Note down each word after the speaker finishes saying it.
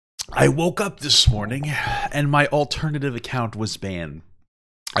I woke up this morning and my alternative account was banned.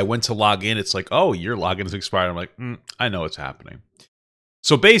 I went to log in. It's like, oh, your login is expired. I'm like, I know what's happening.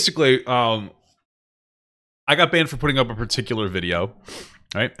 So basically, I got banned for putting up a particular video,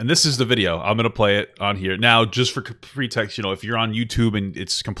 right? And this is the video. I'm going to play it on here. Now, just for pretext, you know, if you're on YouTube and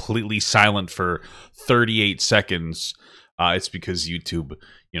it's completely silent for 38 seconds, it's because YouTube,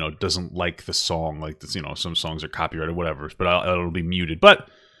 you know, doesn't like the song. Like, this, you know, some songs are copyrighted, whatever, but it'll be muted. But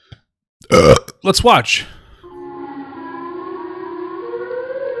let's watch.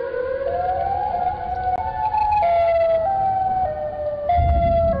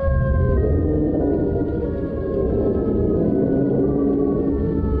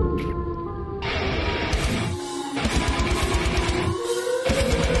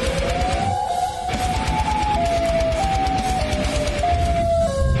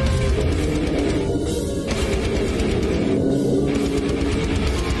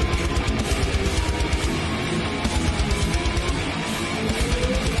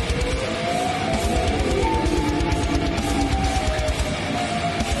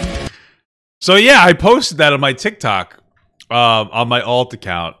 So yeah, I posted that on my TikTok, on my alt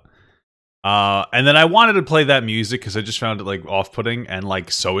account, and then I wanted to play that music because I just found it like off-putting, and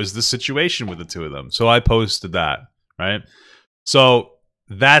like so is the situation with the two of them. So I posted that, right? So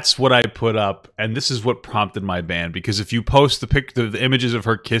that's what I put up, and this is what prompted my ban. Because if you post the images of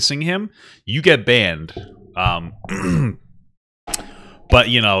her kissing him, you get banned. But,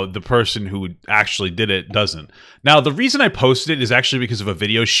 you know, the person who actually did it doesn't. Now, the reason I posted it is actually because of a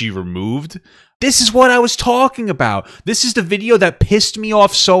video she removed. This is what I was talking about. This is the video that pissed me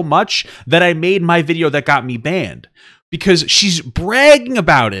off so much that I made my video that got me banned. Because she's bragging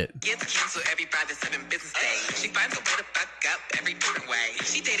about it. She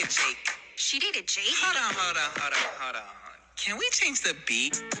dated Jake. She dated Jake? Hold on. Can we change the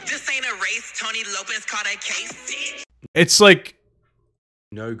beat? This ain't a race. Tony Lopez caught a case. It's like...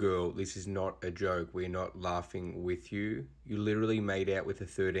 No, girl, this is not a joke. We're not laughing with you. You literally made out with a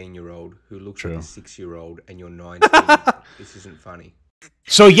 13-year-old who looks like a 6-year-old, and you're 19. This isn't funny.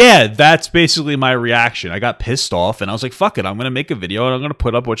 So yeah, that's basically my reaction. I got pissed off, and I was like, fuck it, I'm going to make a video, and I'm going to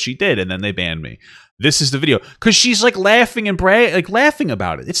put up what she did, and then they banned me. This is the video. Because she's like laughing and laughing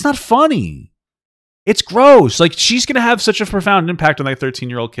about it. It's not funny. It's gross. Like, she's going to have such a profound impact on that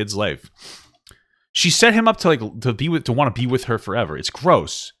 13-year-old kid's life. She set him up to want to be with her forever. It's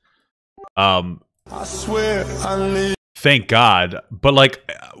gross. I swear thank God. But like,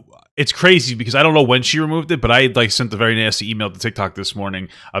 it's crazy because I don't know when she removed it, but I like sent a very nasty email to TikTok this morning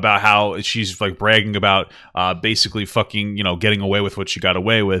about how she's like bragging about basically fucking, you know, getting away with what she got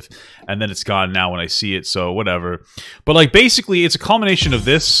away with, and then it's gone now when I see it, so whatever. But like, basically it's a culmination of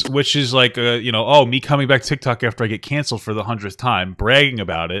this, which is like you know, oh, me coming back to TikTok after I get canceled for the 100th time, bragging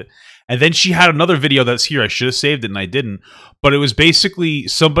about it. And then she had another video that's here. I should have saved it and I didn't. But it was basically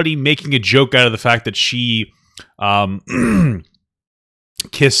somebody making a joke out of the fact that she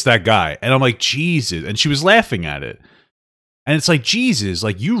kissed that guy. And I'm like, Jesus. And she was laughing at it. And it's like, Jesus,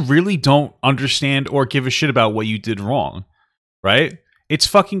 like, you really don't understand or give a shit about what you did wrong. Right? It's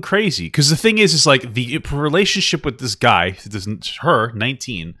fucking crazy. Because the thing is like the relationship with this guy, her,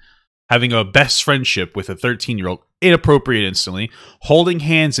 19, having a best friendship with a 13-year-old, inappropriate instantly. Holding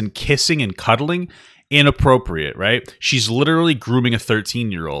hands and kissing and cuddling, inappropriate, right? She's literally grooming a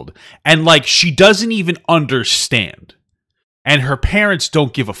 13-year-old. And, like, she doesn't even understand. And her parents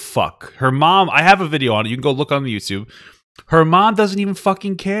don't give a fuck. Her mom, I have a video on it. You can go look on the YouTube. Her mom doesn't even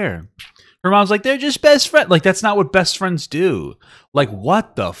fucking care. Her mom's like, they're just best friends. Like, that's not what best friends do. Like,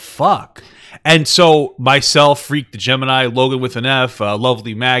 what the fuck? And so, myself, Freak the Gemini, Logan with an F,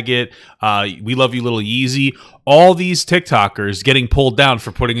 Lovely Maggot, We Love You Little Yeezy, all these TikTokers getting pulled down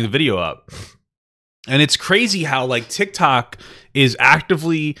for putting the video up. And it's crazy how, like, TikTok is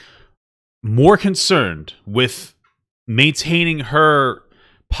actively more concerned with maintaining her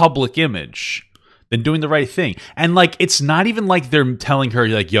public image than doing the right thing. And like, it's not even like they're telling her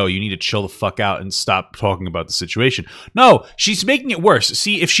like, yo, you need to chill the fuck out and stop talking about the situation. No, she's making it worse.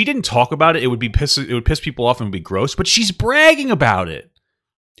 See, if she didn't talk about it, it would piss people off and would be gross, but she's bragging about it.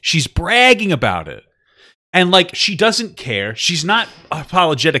 She's bragging about it. And like, she doesn't care. She's not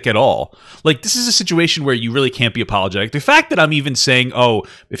apologetic at all. Like, this is a situation where you really can't be apologetic. The fact that I'm even saying, oh,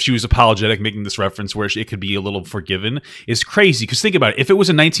 if she was apologetic, making this reference where it could be a little forgiven is crazy. Because think about it. If it was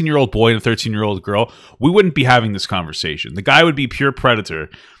a 19-year-old boy and a 13-year-old girl, we wouldn't be having this conversation. The guy would be pure predator.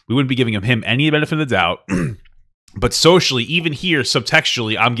 We wouldn't be giving him any benefit of the doubt. But socially, even here,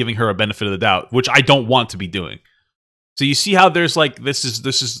 subtextually, I'm giving her a benefit of the doubt, which I don't want to be doing. So you see how there's like, this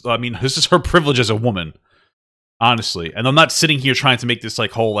is her privilege as a woman. Honestly. And I'm not sitting here trying to make this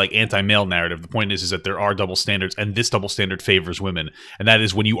like whole like anti-male narrative. The point is that there are double standards, and this double standard favors women. And that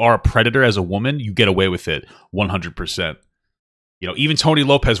is when you are a predator as a woman, you get away with it 100%. You know, even Tony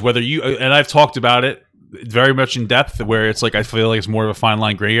Lopez, whether you, and I've talked about it very much in depth, where it's like I feel like it's more of a fine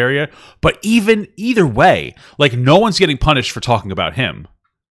line gray area. But even either way, like no one's getting punished for talking about him.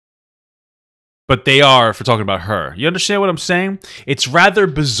 But they are for talking about her. You understand what I'm saying? It's rather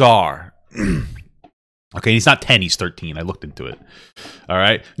bizarre. Okay, he's not 10, he's 13. I looked into it. All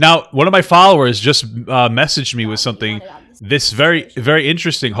right. Now, one of my followers just messaged me with something this very, very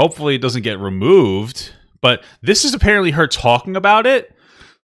interesting. Hopefully it doesn't get removed. But this is apparently her talking about it.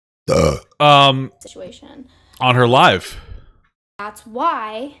 Situation. On her live. That's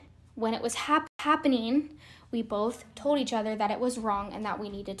why, when it was happening, we both told each other that it was wrong and that we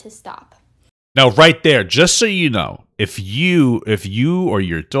needed to stop. Now, right there, just so you know, if you or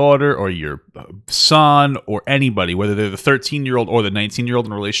your daughter or your son or anybody, whether they're the 13-year-old or the 19-year-old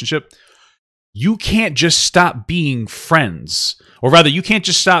in a relationship, you can't just stop being friends. Or rather, you can't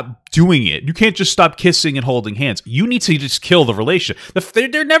just stop doing it. You can't just stop kissing and holding hands. You need to just kill the relationship.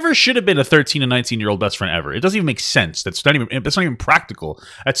 There never should have been a 13 and 19-year-old best friend ever. It doesn't even make sense. That's not even practical.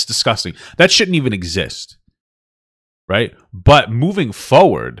 That's disgusting. That shouldn't even exist. Right? But moving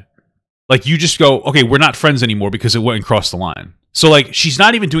forward, like, you just go, okay, we're not friends anymore because it went and crossed the line. So, like, she's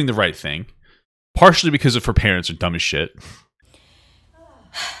not even doing the right thing. Partially because of her parents are dumb as shit.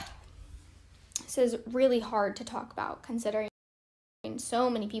 This is really hard to talk about, considering so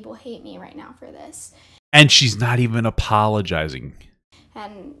many people hate me right now for this. And she's not even apologizing.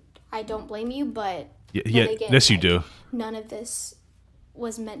 And I don't blame you, but... Yeah, again, yes, you do. None of this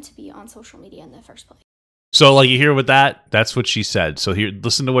was meant to be on social media in the first place. So, like, you hear with that? That's what she said. So here,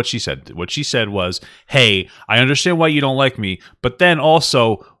 listen to what she said. What she said was, hey, I understand why you don't like me, but then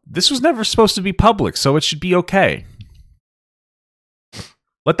also, this was never supposed to be public, so it should be okay.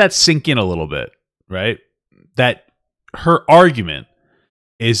 Let that sink in a little bit, right? That her argument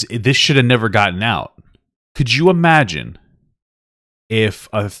is this should have never gotten out. Could you imagine if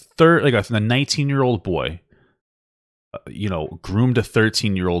a 19-year-old boy, groomed a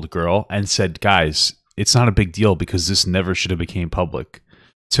 13-year-old girl and said, guys, it's not a big deal because this never should have became public.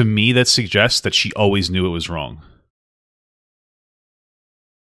 To me, that suggests that she always knew it was wrong.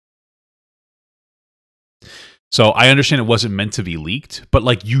 So I understand it wasn't meant to be leaked, but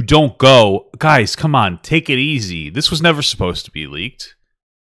like, you don't go, guys, come on, take it easy. This was never supposed to be leaked.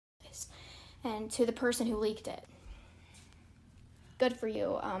 And to the person who leaked it, good for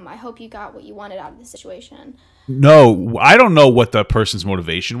you. I hope you got what you wanted out of the situation. No, I don't know what the person's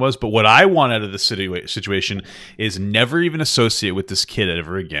motivation was, but what I want out of the situation is never even associate with this kid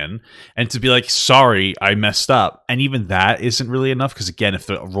ever again, and to be like, sorry, I messed up. And even that isn't really enough, because again, if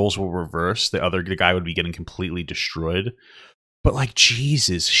the roles were reversed, the guy would be getting completely destroyed. But like,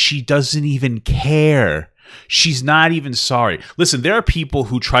 Jesus, she doesn't even care. She's not even sorry. Listen, there are people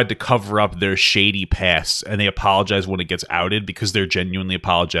who tried to cover up their shady past and they apologize when it gets outed because they're genuinely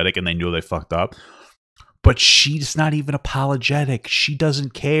apologetic and they know they fucked up. But she's not even apologetic. She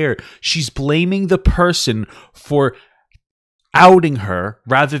doesn't care. She's blaming the person for outing her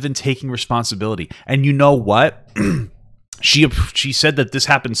rather than taking responsibility. And you know what? She said that this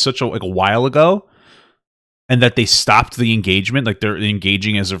happened such a while ago, and that they stopped the engagement, like they're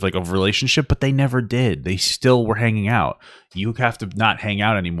engaging as of like a relationship, but they never did. They still were hanging out. You have to not hang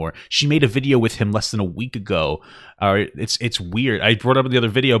out anymore. She made a video with him less than a week ago. It's weird. I brought up in the other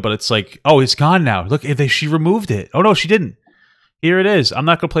video, but it's like, oh, it's gone now. Look, she removed it. Oh no, she didn't. Here it is. I'm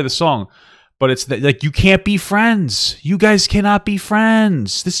not gonna play the song, but it's like, you can't be friends. You guys cannot be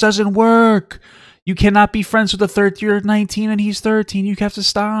friends. This doesn't work. You cannot be friends with a third. You're 19 and he's 13. You have to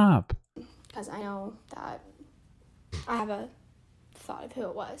stop. Because I know that. I have a thought of who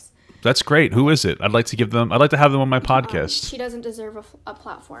it was. That's great. Who is it? I'd like to have them on my podcast. She doesn't deserve a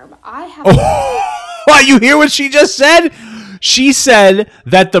platform. I have. What? You hear what she just said? She said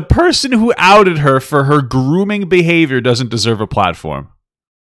that the person who outed her for her grooming behavior doesn't deserve a platform.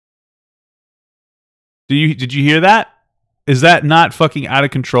 Did you hear that? Is that not fucking out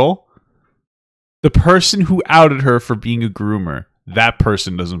of control? The person who outed her for being a groomer, that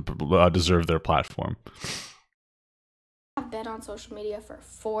person doesn't deserve their platform. I've been on social media for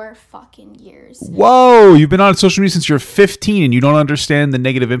 4 fucking years. Whoa, you've been on social media since you're 15 and you don't understand the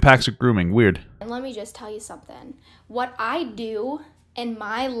negative impacts of grooming. Weird. And let me just tell you something. What I do in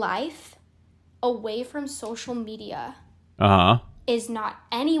my life away from social media is not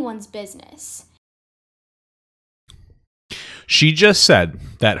anyone's business. She just said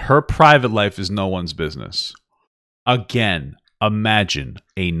that her private life is no one's business. Again, imagine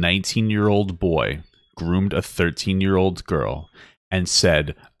a 19-year-old boy groomed a 13-year-old girl and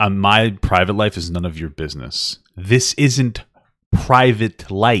said, my private life is none of your business. This isn't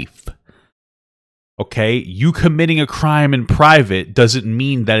private life. Okay? You committing a crime in private doesn't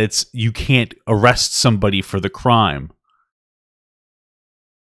mean that you can't arrest somebody for the crime.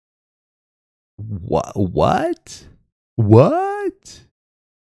 What?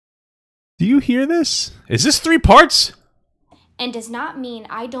 Do you hear this? Is this 3 parts? And does not mean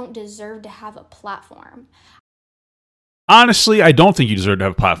I don't deserve to have a platform. Honestly, I don't think you deserve to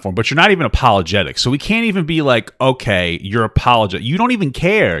have a platform, but you're not even apologetic. So we can't even be like, okay, you're apologetic. You don't even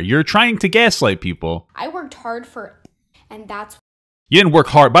care. You're trying to gaslight people. I worked hard for it, and that's... You didn't work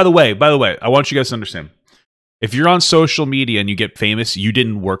hard. By the way, I want you guys to understand. If you're on social media and you get famous, you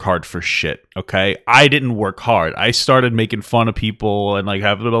didn't work hard for shit, okay? I didn't work hard. I started making fun of people and like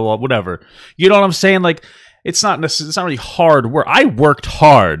having whatever. You know what I'm saying? Like, it's not really hard work. I worked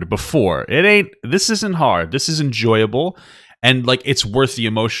hard before. This isn't hard. This is enjoyable, and like it's worth the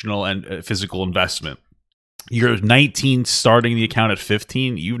emotional and physical investment. You're 19, starting the account at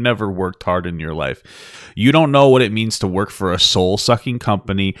 15. You've never worked hard in your life. You don't know what it means to work for a soul-sucking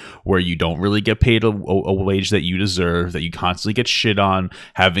company where you don't really get paid a wage that you deserve, that you constantly get shit on,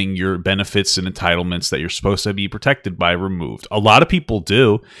 having your benefits and entitlements that you're supposed to be protected by removed. A lot of people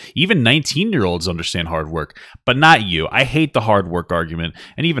do. Even 19-year-olds understand hard work, but not you. I hate the hard work argument,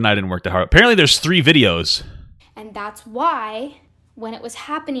 and even I didn't work that hard. Apparently, there's 3 videos. And that's why, when it was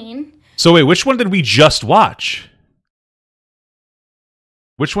happening... So wait, which one did we just watch?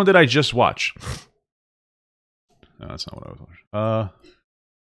 Which one did I just watch? No, that's not what I was watching.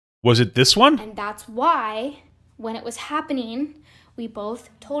 Was it this one? And that's why, when it was happening, we both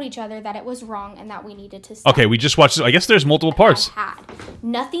told each other that it was wrong and that we needed to stop. Okay, we just watched this. I guess there's multiple parts.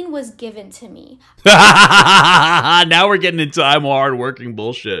 Nothing was given to me. Now we're getting into I'm hardworking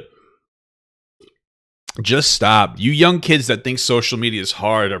bullshit. Just stop. You young kids that think social media is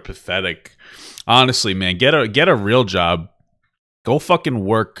hard are pathetic. Honestly, man, get a real job. Go fucking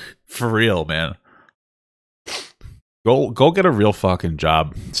work for real, man. Go get a real fucking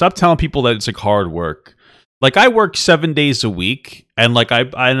job. Stop telling people that it's like hard work. Like I work 7 days a week, and like I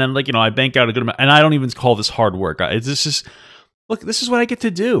bank out a good amount, and I don't even call this hard work. This is what I get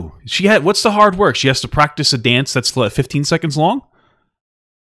to do. What's the hard work? She has to practice a dance that's 15 seconds long.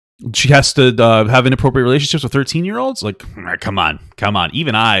 She has to have inappropriate relationships with 13-year-olds? Like, come on.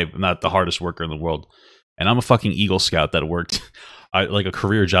 Even I'm not the hardest worker in the world. And I'm a fucking Eagle Scout that worked like a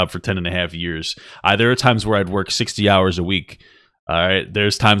career job for 10.5 years. There are times where I'd work 60 hours a week. All right.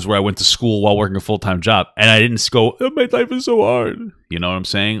 There's times where I went to school while working a full-time job. And I didn't go, oh, my life is so hard. You know what I'm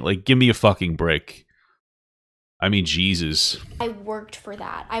saying? Like, give me a fucking break. I mean, Jesus. I worked for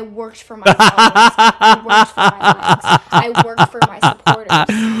that. I worked for my followers. I worked for my likes. I worked for my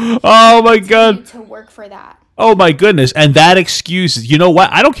supporters. Oh, my God. To work for that. Oh, my goodness. And that excuse, you know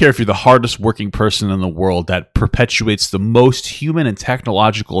what? I don't care if you're the hardest working person in the world that perpetuates the most human and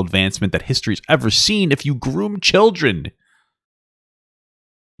technological advancement that history's ever seen. If you groom children,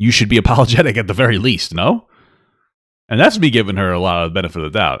 you should be apologetic at the very least, no? And that's me giving her a lot of the benefit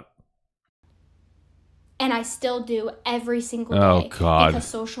of the doubt. And I still do every single day. Oh, God. Because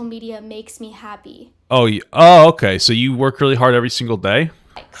social media makes me happy. Oh, okay. So you work really hard every single day?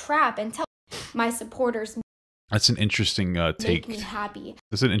 Like crap, and tell my supporters. That's an interesting take. Make me happy.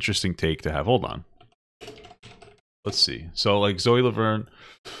 That's an interesting take to have. Hold on. Let's see. So, like, Zoe Laverne.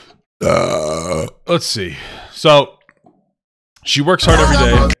 Let's see. So, she works hard every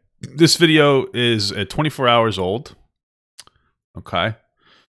day. This video is 24 hours old. Okay.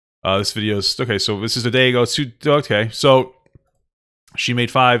 This video is okay. So this is a day ago. Okay, so she made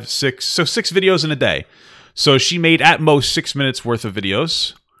 6 videos in a day. So she made at most 6 minutes worth of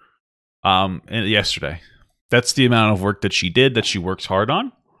videos. Yesterday, that's the amount of work that she did. That she works hard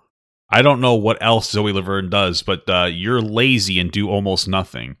on. I don't know what else Zoe Laverne does, but you're lazy and do almost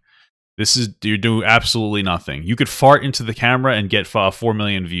nothing. You're doing absolutely nothing. You could fart into the camera and get 4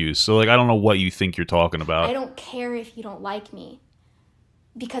 million views. So like, I don't know what you think you're talking about. I don't care if you don't like me.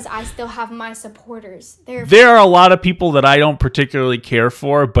 Because I still have my supporters. There are a lot of people that I don't particularly care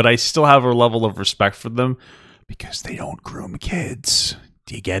for, but I still have a level of respect for them because they don't groom kids.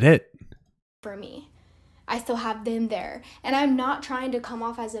 Do you get it? For me. I still have them there. And I'm not trying to come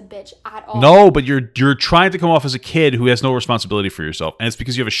off as a bitch at all. No, but you're trying to come off as a kid who has no responsibility for yourself. And it's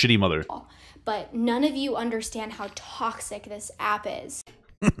because you have a shitty mother. But none of you understand how toxic this app is.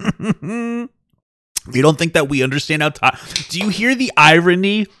 You don't think that we understand how do you hear the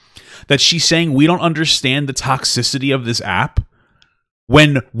irony that she's saying we don't understand the toxicity of this app?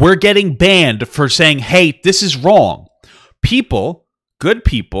 When we're getting banned for saying, hey, this is wrong. People, good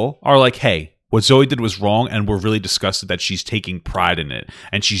people, are like, hey, what Zoe did was wrong, and we're really disgusted that she's taking pride in it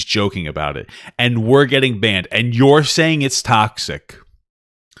and she's joking about it, and we're getting banned, and you're saying it's toxic.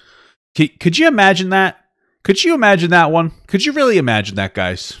 Could you imagine that? Could you imagine that one? Could you really imagine that,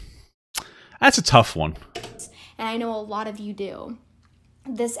 guys? That's a tough one. And I know a lot of you do.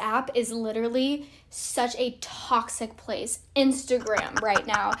 This app is literally such a toxic place. Instagram right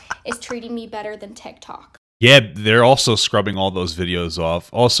now is treating me better than TikTok. Yeah, they're also scrubbing all those videos off.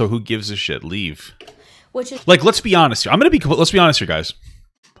 Also, who gives a shit? Leave. Which is like, let's be honest here. Let's be honest here, guys.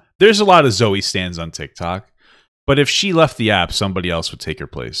 There's a lot of Zoe stands on TikTok, but if she left the app, somebody else would take her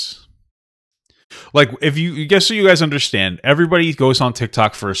place. Like, if you guess, so you guys understand, everybody goes on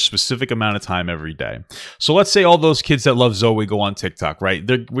TikTok for a specific amount of time every day. So let's say all those kids that love Zoe go on TikTok, right?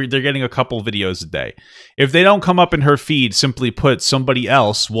 They're getting a couple videos a day. If they don't come up in her feed, simply put, somebody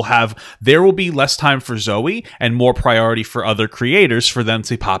else there will be less time for Zoe and more priority for other creators for them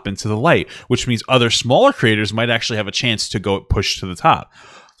to pop into the light, which means other smaller creators might actually have a chance to go push to the top.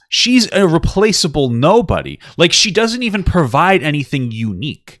 She's a replaceable nobody. Like, she doesn't even provide anything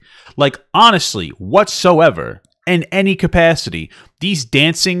unique. Like, honestly, whatsoever, in any capacity, these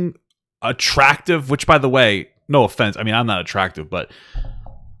dancing, attractive, which, by the way, no offense, I mean, I'm not attractive, but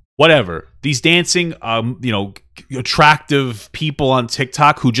whatever. These dancing, attractive people on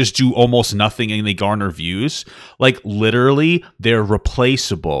TikTok who just do almost nothing and they garner views. Like, literally, they're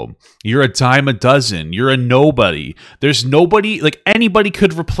replaceable. You're a dime a dozen. You're a nobody. There's nobody, like, anybody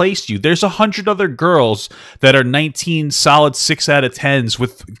could replace you. There's 100 other girls that are 19 solid 6 out of 10s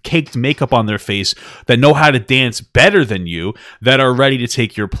with caked makeup on their face that know how to dance better than you that are ready to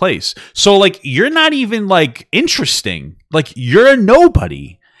take your place. So, like, you're not even, like, interesting. Like, you're a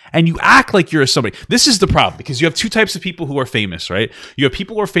nobody. And you act like you're somebody. This is the problem, because you have two types of people who are famous, right? You have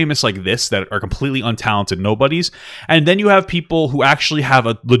people who are famous like this that are completely untalented nobodies. And then you have people who actually have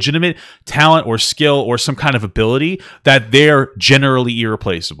a legitimate talent or skill or some kind of ability that they're generally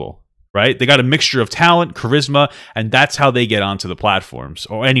irreplaceable, right? They got a mixture of talent, charisma, and that's how they get onto the platforms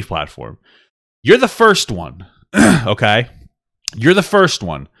or any platform. You're the first one, okay? You're the first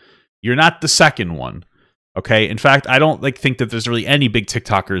one. You're not the second one. Okay. In fact, I don't think that there's really any big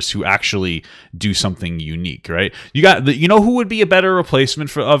TikTokers who actually do something unique, right? You know who would be a better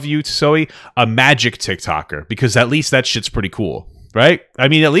replacement of you, Zoe? A magic TikToker, because at least that shit's pretty cool, right? I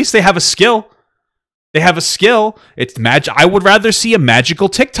mean, at least they have a skill. They have a skill. It's magic. I would rather see a magical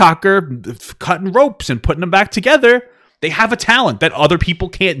TikToker cutting ropes and putting them back together. They have a talent that other people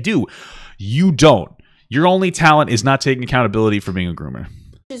can't do. You don't. Your only talent is not taking accountability for being a groomer.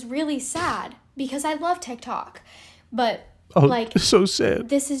 Which is really sad. Because I love TikTok, but so sad.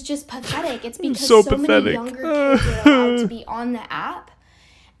 This is just pathetic. It's because so many younger kids are allowed to be on the app,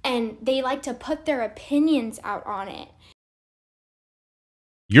 and they like to put their opinions out on it.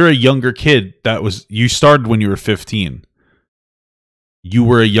 You're a younger kid. You started when you were 15. You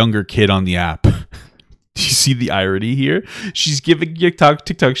were a younger kid on the app. Do you see the irony here? She's giving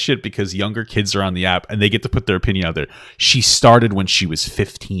TikTok shit because younger kids are on the app and they get to put their opinion out there. She started when she was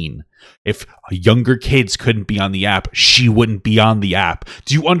 15. If younger kids couldn't be on the app, she wouldn't be on the app.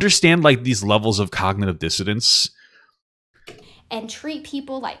 Do you understand, like, these levels of cognitive dissonance? And treat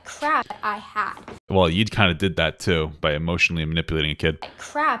people like crap I had. Well, you kind of did that too by emotionally manipulating a kid. Like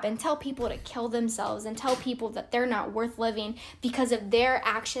crap, and tell people to kill themselves and tell people that they're not worth living because of their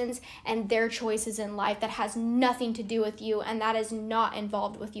actions and their choices in life that has nothing to do with you and that is not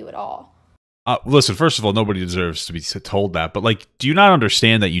involved with you at all. Listen, first of all, nobody deserves to be told that, but, like, do you not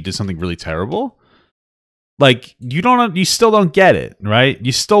understand that you did something really terrible? Like, you still don't get it, right?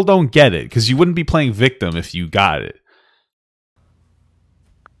 You still don't get it because you wouldn't be playing victim if you got it.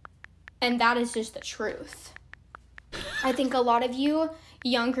 And that is just the truth. I think a lot of you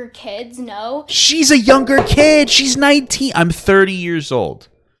younger kids know. She's a younger kid. She's 19. I'm 30 years old.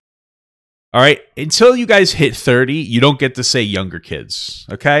 All right. Until you guys hit 30, you don't get to say younger kids.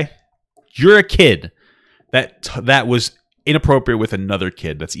 Okay. You're a kid that was inappropriate with another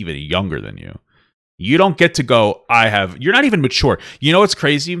kid that's even younger than you. You don't get to go, you're not even mature. You know what's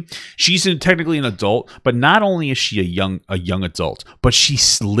crazy? She's technically an adult, but not only is she a young adult, but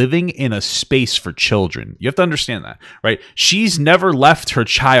she's living in a space for children. You have to understand that, right? She's never left her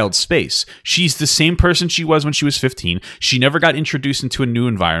child space. She's the same person she was when she was 15. She never got introduced into a new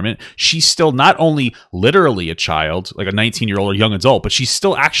environment. She's still not only literally a child, like a 19-year-old or young adult, but she's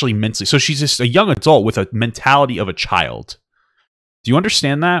still actually mentally. So she's just a young adult with a mentality of a child. Do you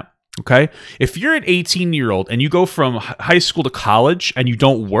understand that? Okay? If you're an 18-year-old and you go from high school to college and you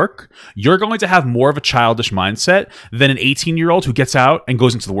don't work, you're going to have more of a childish mindset than an 18-year-old who gets out and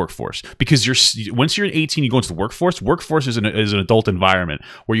goes into the workforce. Because once you're 18, you go into the workforce. Workforce is an adult environment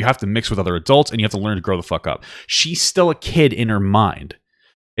where you have to mix with other adults and you have to learn to grow the fuck up. She's still a kid in her mind.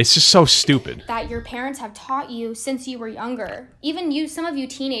 It's just so stupid. That your parents have taught you since you were younger. Even you, some of you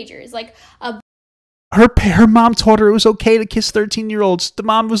teenagers, like her mom taught her it was okay to kiss 13-year-olds. The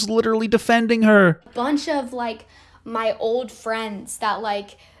mom was literally defending her. A bunch of like my old friends that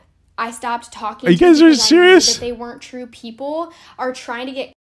like I stopped talking to. You guys are serious? That they weren't true people are trying to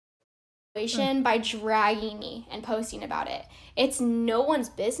get by dragging me and posting about it. It's no one's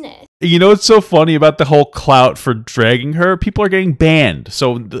business. You know what's so funny about the whole clout for dragging her? People are getting banned.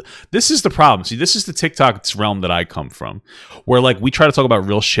 So this is the problem. See, this is the TikTok realm that I come from, where like we try to talk about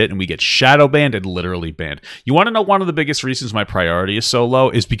real shit and we get shadow banned and literally banned. You want to know one of the biggest reasons my priority is so low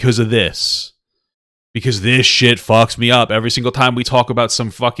is because of this. Because this shit fucks me up. Every single time we talk about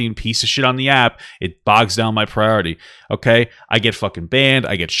some fucking piece of shit on the app, it bogs down my priority. Okay? I get fucking banned.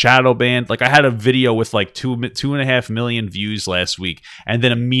 I get shadow banned. Like, I had a video with like 2.5 million views last week, and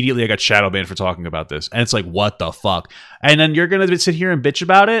then immediately I got shadow banned for talking about this. And it's like, what the fuck? And then you're gonna sit here and bitch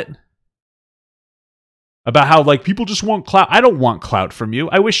about it? About how, like, people just want clout. I don't want clout from you.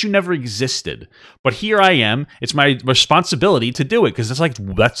 I wish you never existed. But here I am. It's my responsibility to do it because it's like,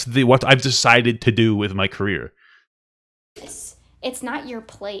 that's what I've decided to do with my career. It's not your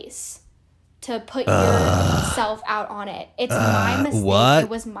place to put yourself out on it. It's my mistake. What? It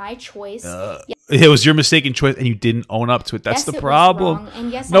was my choice. It was your mistaken choice, and you didn't own up to it. That's yes, the problem. It was wrong,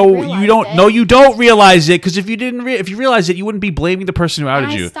 and yes, no, you don't. It. No, you don't realize it because if you didn't, if you realized it, you wouldn't be blaming the person who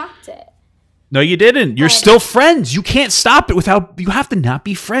outed you. I stopped it. No, you didn't. You're still friends. You can't stop it without... You have to not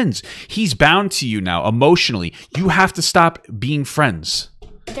be friends. He's bound to you now emotionally. You have to stop being friends.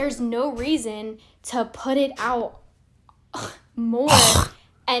 There's no reason to put it out more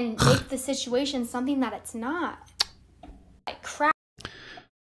and make the situation something that it's not. Like crap.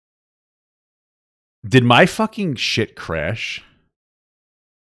 Did my fucking shit crash?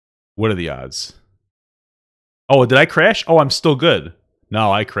 What are the odds? Oh, did I crash? Oh, I'm still good.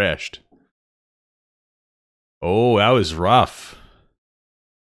 No, I crashed. Oh, that was rough.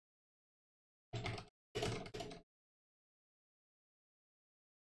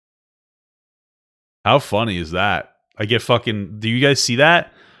 How funny is that? I get fucking... Do you guys see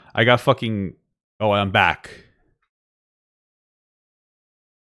that? I got fucking... Oh, I'm back.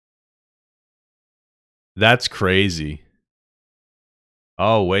 That's crazy.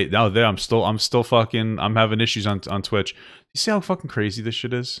 Oh, wait. No, there. I'm still fucking... I'm having issues on Twitch. You see how fucking crazy this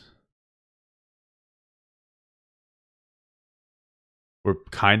shit is? We're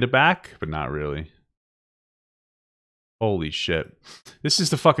kind of back, but not really. Holy shit. This is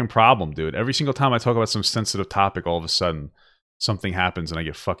the fucking problem, dude. Every single time I talk about some sensitive topic, all of a sudden, something happens and I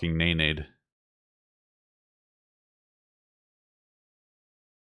get fucking nay-nayed.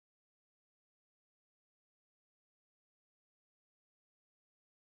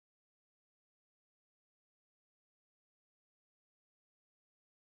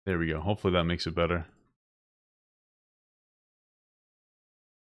 There we go. Hopefully that makes it better.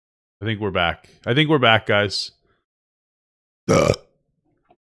 I think we're back. I think we're back, guys.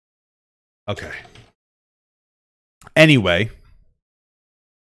 Okay. Anyway.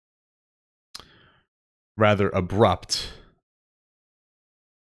 Rather abrupt.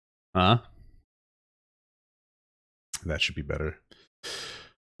 Huh? That should be better.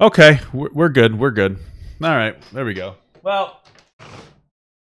 Okay. We're good. We're good. All right. There we go. Well...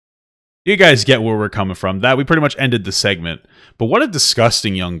 You guys get where we're coming from. That we pretty much ended the segment. But what a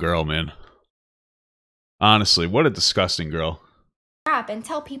disgusting young girl, man. Honestly, what a disgusting girl. Crap, and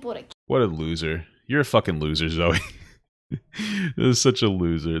tell people to... What a loser. You're a fucking loser, Zoe. This is such a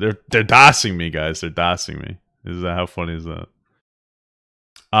loser. They're dossing me, guys. They're dossing me. How funny is that?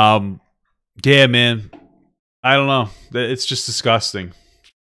 Yeah, man. I don't know. It's just disgusting.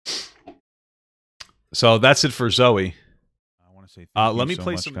 So that's it for Zoe. Say thank you so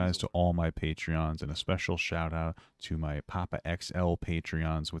much, guys, to all my Patreons, and a special shout out to my Papa XL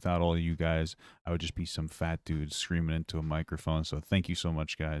Patreons. Without all you guys, I would just be some fat dude screaming into a microphone. So thank you so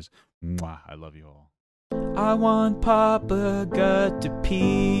much, guys. Mwah, I love you all. I want Papa Gut to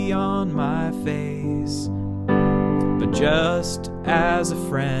pee on my face, but just as a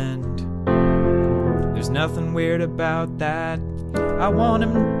friend. There's nothing weird about that. I want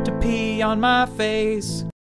him to pee on my face.